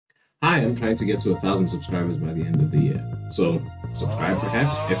Hi, I'm trying to get to 1,000 subscribers by the end of the year. So, subscribe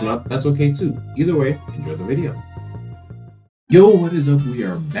perhaps. If not, that's okay too. Either way, enjoy the video. Yo, what is up? We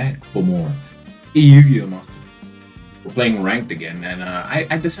are back for more Yu-Gi-Oh! Master. We're playing ranked again, and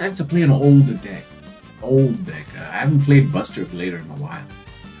I decided to play an old deck. I haven't played Buster Blader in a while.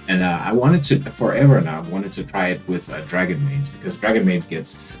 And I wanted to, forever now, I wanted to try it with Dragon Maids, because Dragon Maids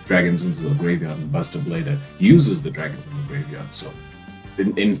gets dragons into the graveyard, and Buster Blader uses the dragons in the graveyard. So,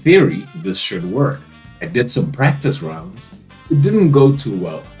 in theory, this should work. I did some practice rounds. It didn't go too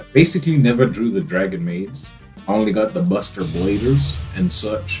well. I basically never drew the Dragon Maids. I only got the Buster Bladers and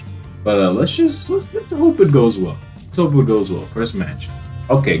such. But let's hope it goes well. Let's hope it goes well. First match.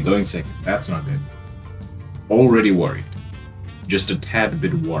 Okay, going second. That's not good. Already worried. Just a tad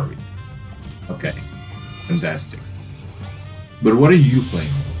bit worried. Okay, fantastic. But what are you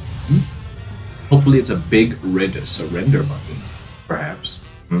playing? Hopefully it's a big red surrender button. Perhaps.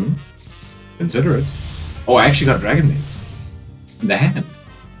 Consider it. Oh, I actually got Dragon Maids in the hand.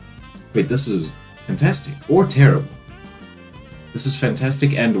 Wait, this is fantastic or terrible. This is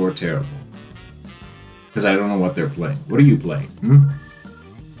fantastic and or terrible. Because I don't know what they're playing. What are you playing?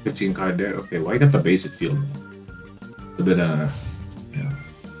 15 card there? Okay, well I got the basic field. A bit, yeah,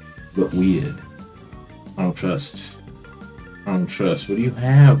 a bit weird. I don't trust. What do you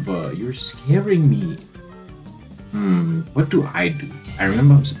have? You're scaring me. What do? I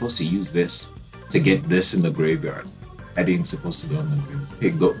remember I'm supposed to use this to get this in the graveyard. I ain't supposed to go in the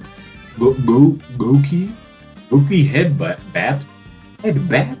graveyard. Okay, Goki headbat.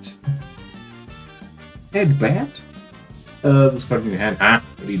 This card in your hand.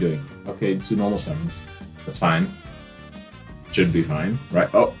 What are you doing? Okay, 2 normal summons. That's fine. Should be fine, right?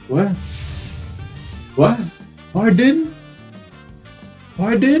 Oh, what? What? Pardon?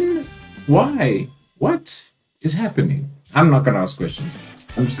 Why? What is happening? I'm not gonna ask questions.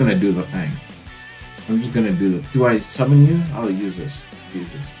 I'm just gonna do the thing. Do I summon you? I'll use this.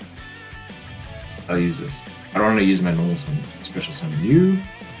 I don't want to use my normal summon. Special summon you.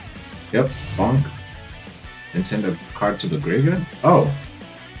 Yep, bonk. And send a card to the graveyard? Oh,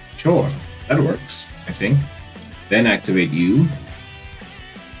 sure. That works, I think. Then activate you.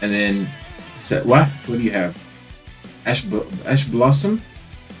 And then set what? What do you have? Ash Blossom?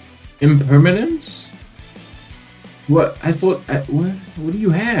 Impermanence? What? I thought... what do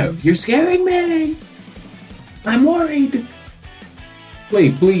you have? You're scaring me! I'm worried!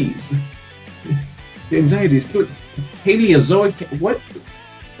 Play, please. The anxiety is killing... Paleozoic... What?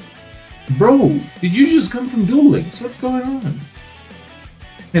 Bro, did you just come from Duel Links? What's going on?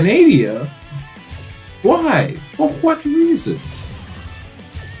 Canadia? Why? For what reason?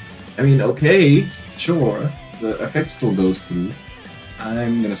 I mean, okay, sure. The effect still goes through.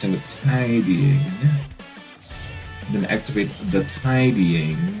 I'm gonna send a Tidying. Then activate the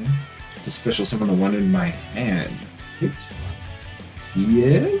Tidying to special summon the one in my hand. Right?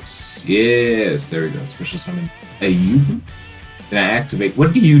 Yes, there we go. Special summon a you. Then I activate.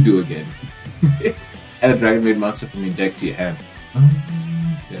 What do you do again? Add a Dragon Maid monster from your deck to your hand.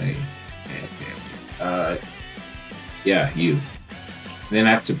 Okay. Yeah, you. Then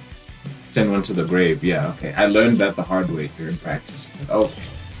I have to send one to the grave. Yeah, okay. I learned that the hard way here in practice. I said, okay,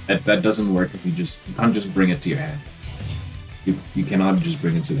 that doesn't work if you can't just bring it to your hand. You cannot just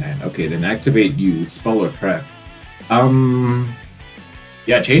bring it to the hand. Okay, then activate you. Spell or trap.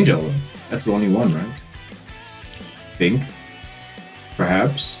 Yeah, changeover. That's the only one, right? Think.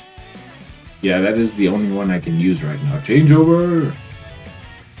 Perhaps. Yeah, that is the only one I can use right now. Changeover.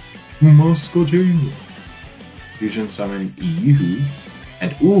 Moscow change. Fusion summon you.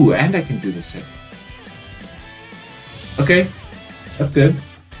 And ooh, and I can do the same. Okay, that's good.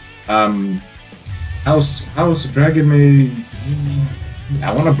 House Dragon Maid.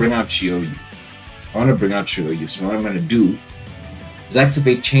 I want to bring out Shioyu. So what I'm gonna do is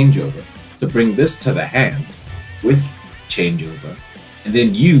activate Changeover to bring this to the hand with Changeover, and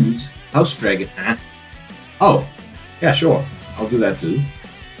then use House Dragon. Oh, yeah, sure. I'll do that too.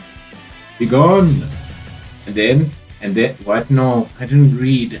 Be gone. And then what? No, I didn't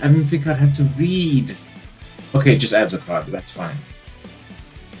read. I didn't think I had to read. Okay, just adds a card. That's fine.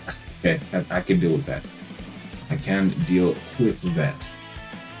 Okay, I can deal with that. I can deal with that.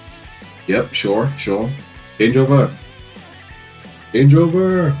 Yep, sure. Changeover.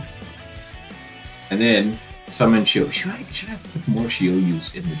 And then summon Shio. Should I have put more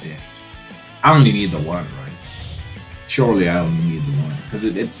Shioyus in the deck? I only need the one, right? Surely I only need the one because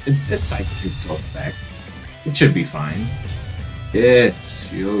it cycles itself back. It should be fine. It's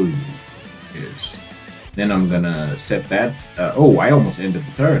Shioyu. Yes. Then I'm gonna set that. Oh, I almost ended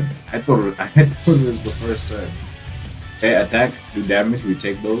the turn. I thought it was the first turn. Okay, attack, do damage, we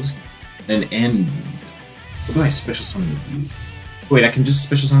take those. An end. What do I special summon with you? Wait, I can just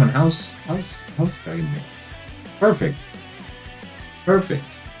special summon House Dragon. Perfect.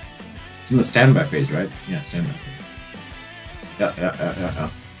 Perfect. It's in the standby phase, right? Yeah, standby phase.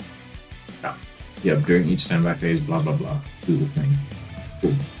 Yeah, during each standby phase, blah blah blah. Do the thing.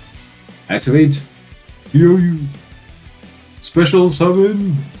 Cool. Activate. You. Special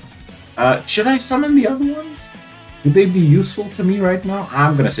summon. Should I summon the other ones? Would they be useful to me right now?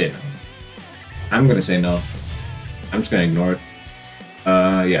 I'm gonna say no. I'm gonna say no. I'm just gonna ignore it.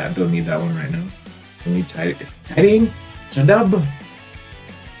 Yeah, I don't need that one right now. Don't need tidying. Shut up.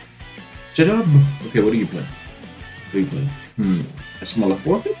 Shut up. Okay, what do you play? What do you play? A smaller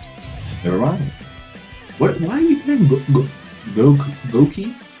forfeit? Never mind. What? Why are you playing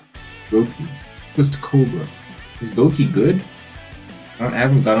Goki? Goki? Just Cobra. Is Goki good? I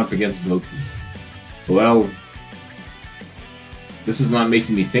haven't gone up against Goki. Well, this is not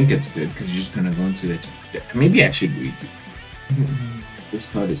making me think it's good because you're just gonna go into it. Maybe I should read you. This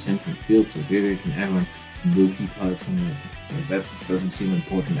card is sent from field, so Vivier can add one Goki card from it. That doesn't seem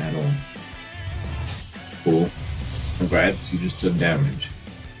important at all. Cool. Congrats, you just took damage.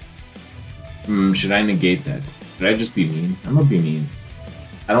 Should I negate that? Should I just be mean? I'm gonna be mean.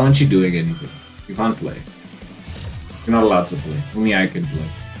 I don't want you doing anything. You can't play. You're not allowed to play. Only I can play.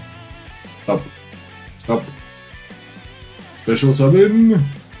 Stop. Stop. Special summon!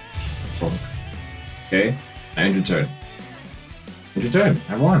 Okay, now end your turn. End your turn.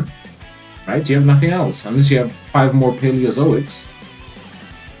 I won. Right? You have nothing else. Unless you have 5 more Paleozoics.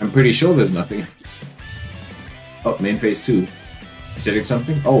 I'm pretty sure there's nothing else. Oh, main phase 2. Acidic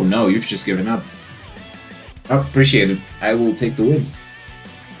something? Oh no, you've just given up. Oh, appreciate it. I will take the win.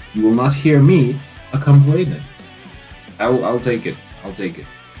 You will not hear me a complaining. I'll take it. I'll take it.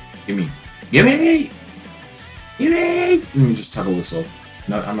 Gimme. Gimme! Gimme! Let me just toggle this off.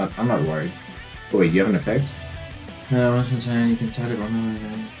 No, I'm not worried. Oh wait, you have an effect? No, once in time you can toggle it on.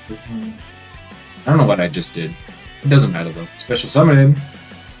 I don't know what I just did. It doesn't matter though. Special summon!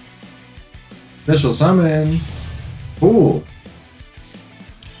 Special summon! Cool.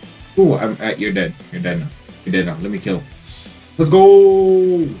 Ooh, you're dead. You're dead now. You're dead now. Let me kill. Let's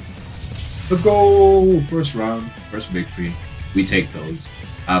go! Let's go! First round, first victory. We take those.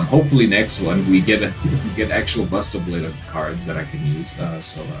 Hopefully next one we get actual Buster Blade cards that I can use. Yeah,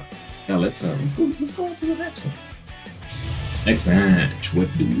 let's go on to the next one. Next match. What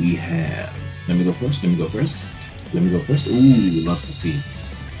do we have? Let me go first. Let me go first. Let me go first. Ooh, love to see.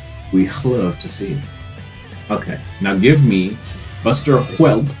 We love to see. Okay, now give me Buster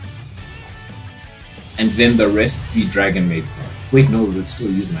Whelp, and then the rest be Dragon Maid cards. Wait, no, let's still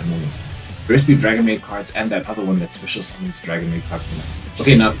use my normal stuff. The rest be Dragon Maid cards, and that other one that special summons Dragon Maid card for that.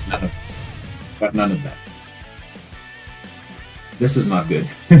 Okay, none of that. This is not good.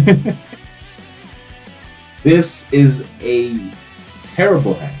 This is a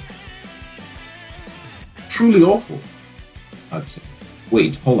terrible hand. Truly awful, I'd say.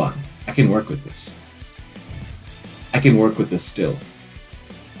 Wait, hold on. I can work with this. I can work with this still.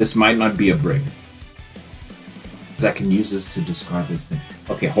 This might not be a brick. Because I can use this to discard this thing.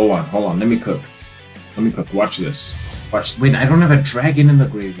 Okay, hold on. Let me cook. Let me cook. Watch this. Watch. Wait, I don't have a dragon in the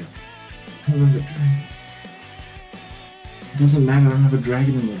graveyard. I don't have a dragon. It doesn't matter, I don't have a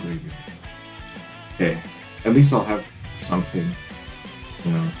dragon in the graveyard. Okay, at least I'll have something.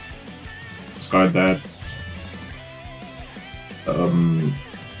 You know. Discard that.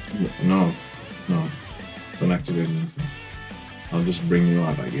 No. Don't activate anything. I'll just bring you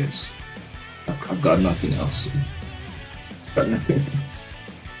out, I guess. I've got nothing else. Got nothing else.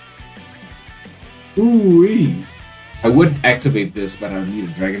 Ooh-wee! I would activate this, but I need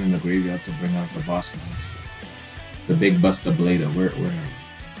a dragon in the graveyard to bring out the boss monster. The big Buster Blader. Where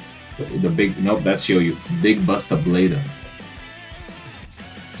the big, nope, that's you. Big Buster Blader.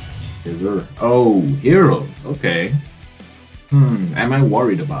 Oh, hero. Okay. Am I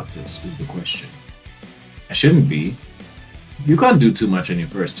worried about this is the question. I shouldn't be. You can't do too much on your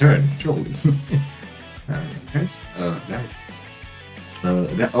first turn, surely. Guys?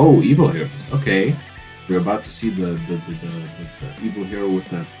 Oh, evil hero. Okay. We're about to see the evil hero with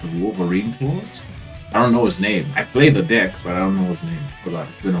the Wolverine claws. I don't know his name. I play the deck, but I don't know his name. Hold on,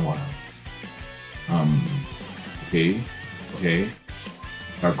 it's been a while. Okay.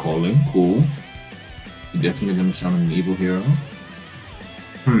 Start calling, cool. You're definitely gonna summon an evil hero.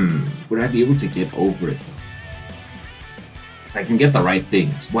 Would I be able to get over it though? I can get the right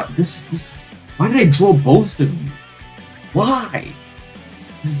things. What this why did I draw both of you? Why?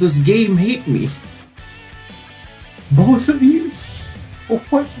 Does this game hate me? Both of you? For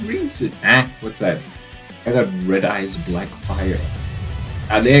what reason? What's that? I got Red Eyes Black Fire.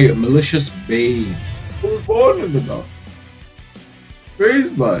 Ah, there you go. Malicious Babe. Who was born in the dark? Praise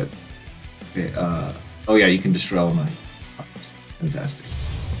bud. Okay, oh yeah, you can destroy all my cards. Fantastic.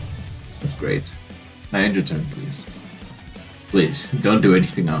 That's great. Now end your turn, please. Please, don't do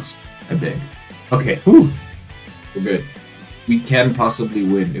anything else. I beg. Okay, whew. We're good. We can possibly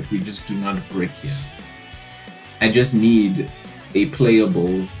win if we just do not break here. I just need a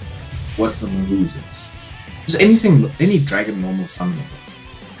playable what's and who's it. Just anything, any dragon normal summon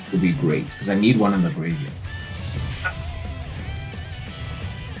would be great, because I need one in the graveyard.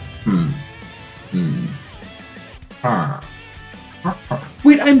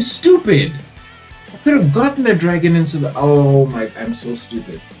 Wait, I'm stupid! I could have gotten a dragon into the... Oh my... I'm so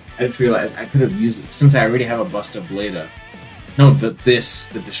stupid. I just realized I could have used it, since I already have a Buster Blader. No, the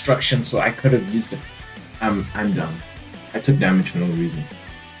destruction, so I could have used it. I'm dumb. I took damage for no reason.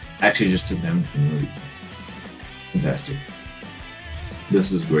 I actually just took damage for no reason. Fantastic.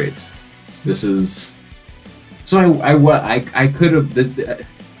 This is great. This is... So I could have...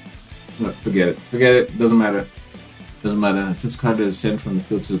 Look, forget it. Forget it. Doesn't matter. Doesn't matter. If this card is sent from the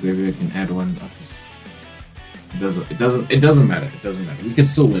field to the graveyard, I can add one. Okay. It doesn't matter. It doesn't matter. We can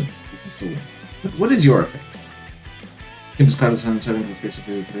still win. We can still win. What is your effect? You can discard this turn into the face of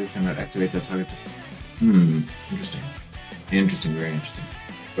the player, cannot activate that target. Interesting. Interesting, very interesting.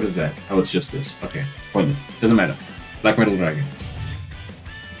 What is that? Oh, it's just this. Okay. Pointless. Doesn't matter. Black Metal Dragon.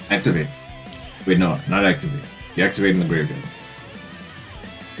 Activate. Wait, no, not activate. You activate in the graveyard.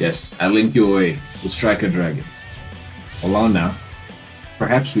 Yes, I link you away with Striker Dragon. Hold on now.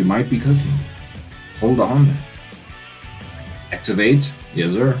 Perhaps we might be cooking. Hold on now. Activate.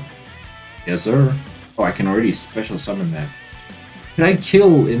 Yes, sir. Yes, sir. Oh, I can already special summon that. Can I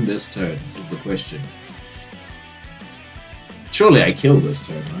kill in this turn, is the question. Surely I kill this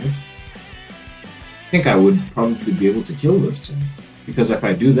turn, right? I think I would probably be able to kill this turn. Because if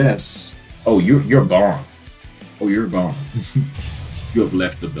I do this... Oh, you're gone. Oh, you're gone. You have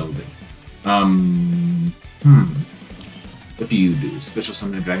left the building. What do you do? Special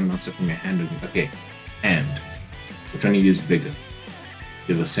summon a dragon monster from your hand. Okay, hand. Which one do you use bigger?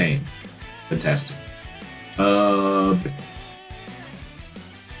 They're the same. Fantastic.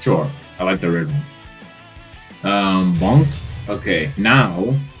 Sure. I like the red one. Bonk. Okay,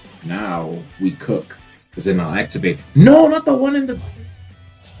 now we cook. Because then I'll activate. No, not the one in the...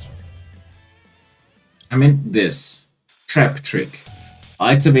 I meant this. Trap Trick. I'll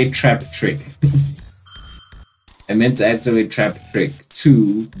activate Trap Trick. I meant to activate Trap Trick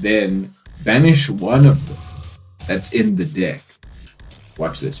to then banish one of them that's in the deck.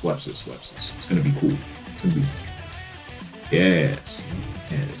 Watch this, watch this, watch this. It's gonna be cool. It's gonna be... Yes.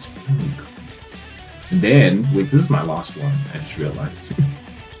 Yes. And then, wait, this is my last one, I just realized.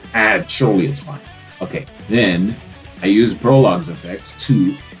 Surely it's fine. Okay, then I use Prologue's effect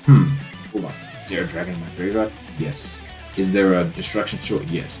to... Hold on. Is there a dragon in my graveyard? Yes. Is there a destruction short?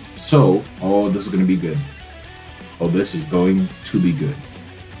 Yes. So, oh, this is gonna be good. Oh, this is going to be good.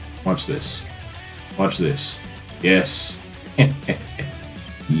 Watch this. Watch this. Yes.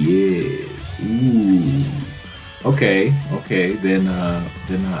 Yes. Ooh. Okay. Okay. Then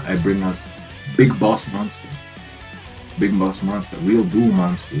I bring out Big Boss Monster. Big Boss Monster. Real Duel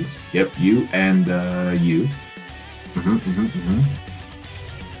monsters. Yep. You and you.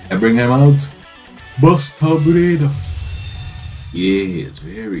 I bring him out. Buster Blader. Yes.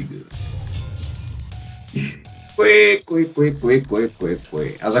 Very good. Quick.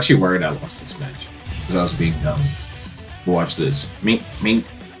 I was actually worried I lost this match because I was being dumb. But watch this. Mink,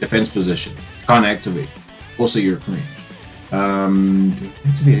 defense position. Can't activate. Also, you're cringe. Do I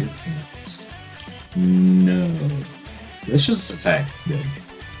activate anything else? No. Let's just attack then.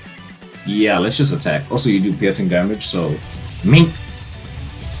 Yeah, let's just attack. Also, you do piercing damage, so Mink.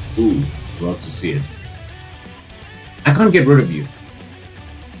 Ooh, love to see it. I can't get rid of you.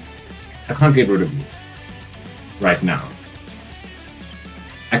 I can't get rid of you. Right now.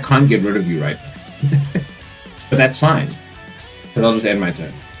 I can't get rid of you right now. But that's fine. Because I'll just end my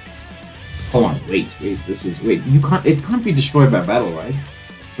turn. Hold on, wait, this is... Wait, you can't... It can't be destroyed by battle, right?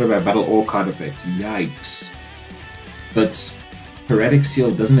 Destroyed by battle or card effects. Yikes. But... Heretic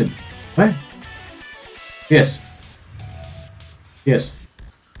Seal, doesn't it... What? Yes. Yes.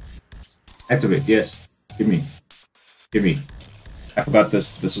 Activate, yes. Give me. Give me. I forgot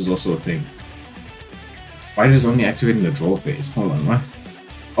this. This was also a thing. Why does it only activate in the draw phase? Hold on, what?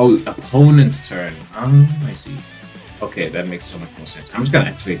 Oh, opponent's turn. I see. Okay, that makes so much more sense. I'm just gonna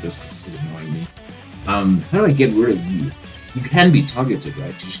activate this because this is annoying me. How do I get rid of you? You can be targeted,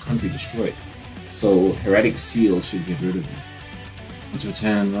 right? You just can't be destroyed. So, Heretic Seal should get rid of you. To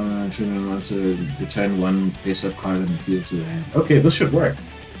return one face-up card in the field to the hand. Okay, this should work.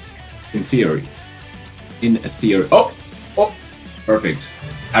 In theory. In theory. Oh! Oh! Perfect.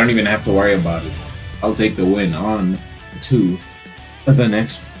 I don't even have to worry about it. I'll take the win on to the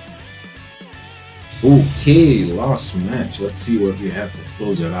next one. Okay, last match. Let's see what we have to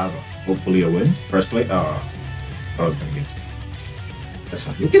close it out on. Hopefully a win. First play. I was gonna get to it. That's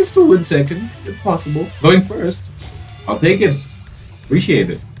fine. We can still win second, if possible. Going first. I'll take it. Appreciate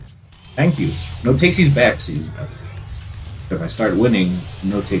it. Thank you. No takesies backsies. If I start winning,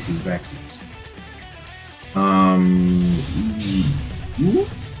 no takesies backsies.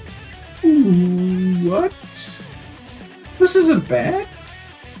 What? This isn't bad.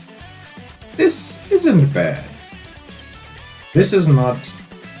 This isn't bad. This is not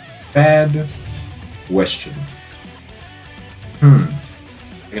bad. Question. You're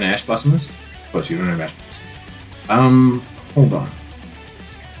gonna Ash Blossom this? Of course, you don't have Ash Blossom. Hold on.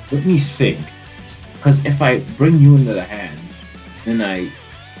 Let me think. Because if I bring you into the hand, then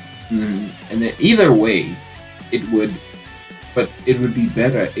and then either way, it would be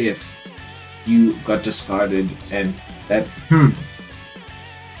better if you got discarded and that,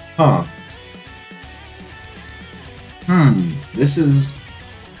 this is,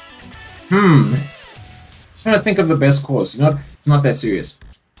 I'm trying to think of the best course. You know, it's not that serious.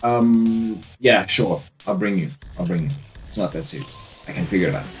 Yeah, sure. I'll bring you. It's not that serious. I can figure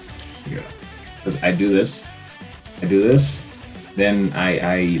it out. Because I do this, then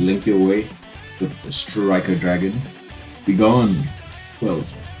I link you away with the Striker Dragon. Be gone.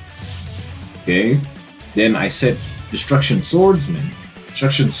 12. Okay. Then I set Destruction Swordsman.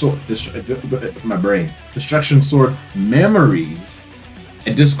 Destruction Sword. My brain. Destruction Sword Memories.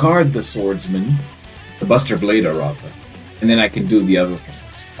 And discard the Swordsman. The Buster Blader, rather. And then I can do the other things.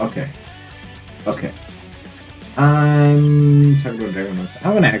 Okay. Okay. I'm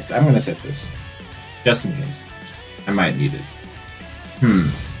gonna set this. Just in case. I might need it.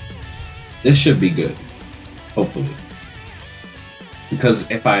 This should be good. Hopefully. Because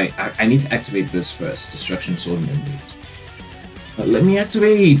if I need to activate this first. Destruction Sword Memories. But let me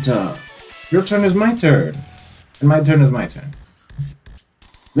activate! Your turn is my turn. And my turn is my turn.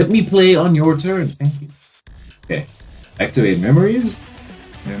 Let me play on your turn. Thank you. Okay. Activate memories.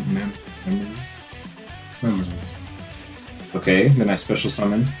 Memories. Okay, then I special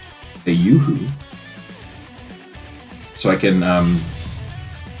summon the Yoo-Hoo. So I can,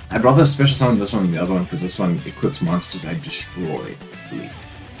 I'd rather special summon this one than the other one, because this one equips monsters I destroy, I believe.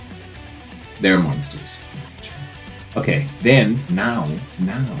 They're monsters. Okay, then, now,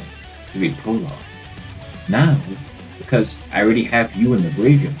 activate Prologue. Now, because I already have you in the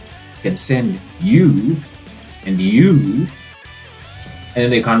graveyard, I can send you, and then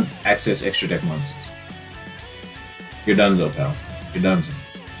they can't access extra deck monsters. You're donezo, pal. You're donezo.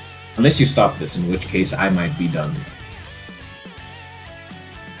 Unless you stop this, in which case I might be done.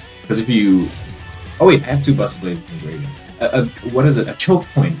 Because if you... Oh wait, I have 2 Buster Bladers in the graveyard. What is it? A choke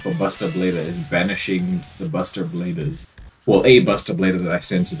point for Buster Blader is banishing the Buster Bladers. Well, a Buster Blader that I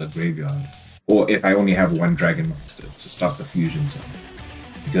send to the graveyard. Or if I only have 1 Dragon Monster to stop the fusion zone.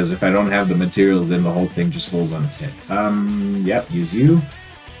 Because if I don't have the materials, then the whole thing just falls on its head. Yep, use you.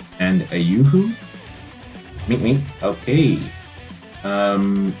 And a Yoo-Hoo. Meet. Okay.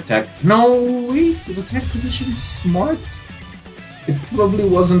 Attack. No, wait. Is attack position smart? It probably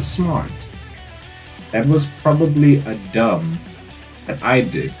wasn't smart. That was probably a dumb that I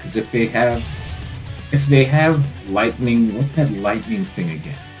did. Because if they have lightning, what's that lightning thing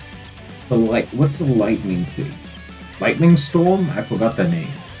again? What's the lightning thing? Lightning Storm? I forgot the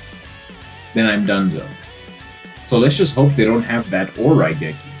name. Then I'm donezo. So let's just hope they don't have that or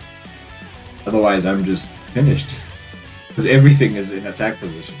Raigeki. Otherwise, I'm just finished. Because everything is in attack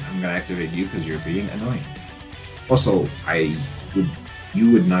position. I'm gonna activate you because you're being annoying. Also,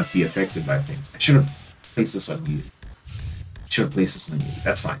 you would not be affected by things. I should have placed this on you.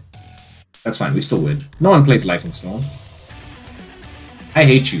 That's fine. That's fine. We still win. No one plays Lightning Storm. I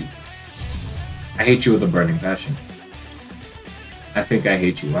hate you. I hate you with a burning passion. I think I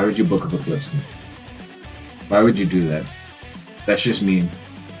hate you. Why would you book up Eclipse me? Why would you do that? That's just mean.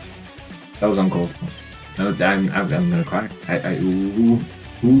 That was uncalled for. No, I'm gonna cry. No.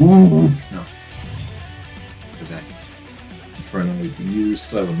 Exactly. Inferno we can use.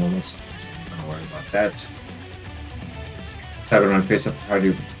 Still have a normal summon, so I'm not gonna worry about that. Have it run face up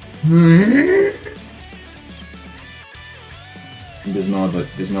party. There's no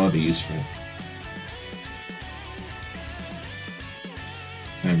other use for it.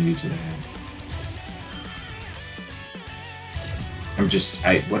 Time you to the hand.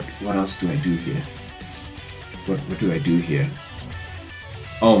 What else do I do here? What do I do here?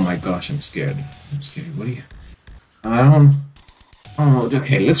 Oh my gosh, I'm scared. I'm scared. What are you? I don't. Oh,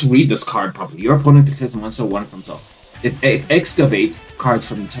 okay. Let's read this card properly. Your opponent declares a monster one from top. Excavate cards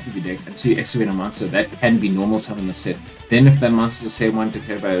from the top of your deck until you excavate a monster that can be normal summon or set. Then, if that monster is the same one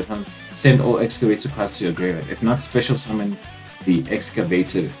declared by your opponent, send all excavated cards to your graveyard. If not, special summon the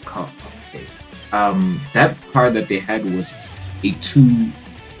excavated card. Okay. That card that they had was a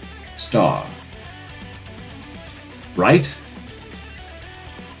 2-star, right?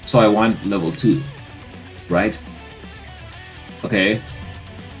 So I want level 2, right? Okay.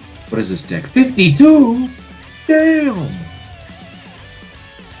 What is this deck? 52? Damn!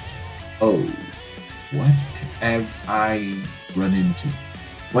 Oh, what have I run into?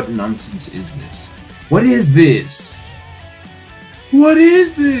 What nonsense is this? What is this? What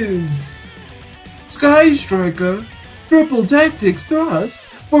is this? Sky Striker, Triple Tactics Thrust,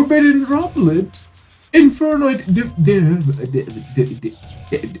 Forbidden Droplet, Infernoid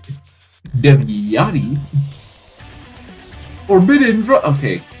Deviati, Forbidden Drop.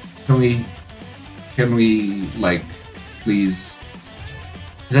 Okay, can we like, please?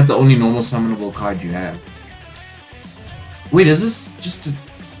 Is that the only normal summonable card you have? Wait, is this just a...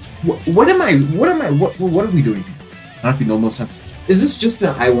 What are we doing here? Not the normal summon. Is this just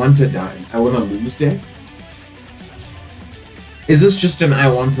a I want to die, I want to lose deck? Is this just an I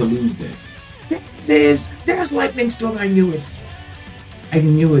want to lose deck? There's Lightning Storm, I knew it. I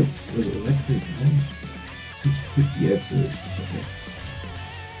knew it. Yes, it's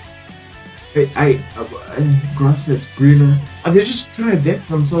okay. Grasset's greener. They're just trying to deck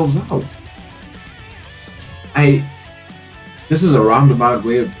themselves out. This is a roundabout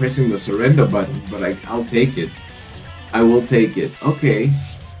way of pressing the surrender button, but I'll take it. I will take it. Okay.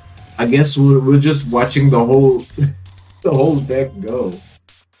 I guess we're just watching the whole the whole deck go.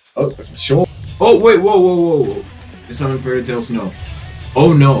 Oh, sure. Oh wait, whoa. They summon Fairy Tale Snow.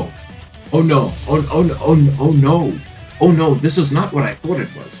 Oh no. Oh no. Oh no. Oh no, this is not what I thought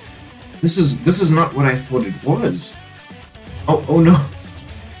it was. This is not what I thought it was. Oh no.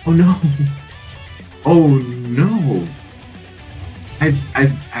 Oh no. Oh no.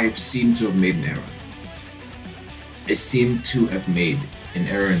 I've seemed to have made an error. I seem to have made an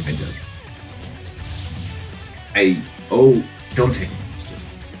error in my judgment. Don't take it.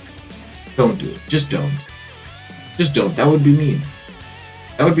 Don't do it. Just don't. Just don't. That would be mean.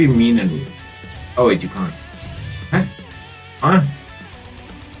 That would be mean and rude. Oh wait, you can't. Huh? Huh?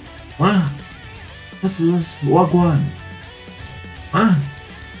 What? What's this? Walk one. Huh?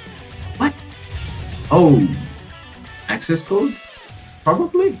 What? Oh. Access code?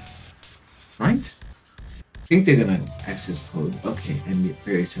 Probably. Right? I think they're gonna access code. Okay, and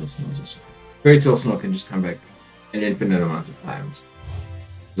Fairy Tale Snow just. Fairy Tale Snow can just come back an infinite amount of times.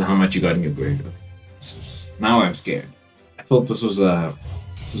 So how much you got in your grade? Okay. Now I'm scared. I thought this was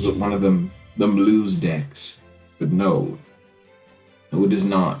one of them lose decks, but no. No, it is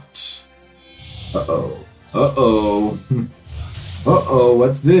not.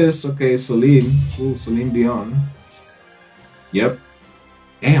 What's this? Okay, Celine. Ooh, Celine Dion. Yep.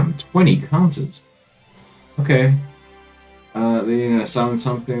 Damn, 20 counters. Okay. Then you're gonna summon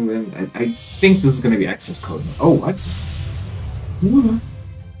something, then I think this is gonna be access code. Oh, what?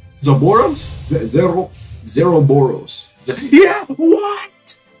 Zaboros? Zeroboros. Yeah, what?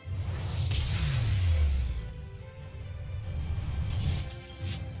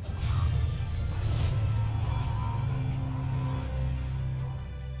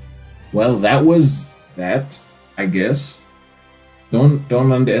 Well, that was that, I guess. Don't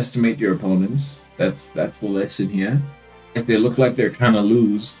underestimate your opponents. That's the lesson here. If they look like they're trying to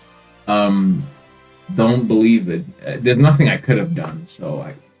lose, don't believe it. There's nothing I could have done.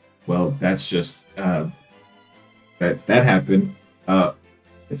 So well, that's just that happened.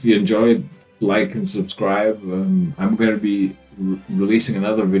 If you enjoyed, like and subscribe. I'm gonna be releasing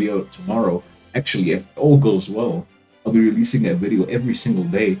another video tomorrow. Actually, if all goes well, I'll be releasing a video every single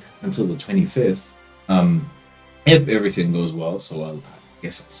day until the 25th. If everything goes well, so I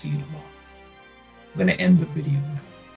guess I'll see you tomorrow. I'm gonna end the video now.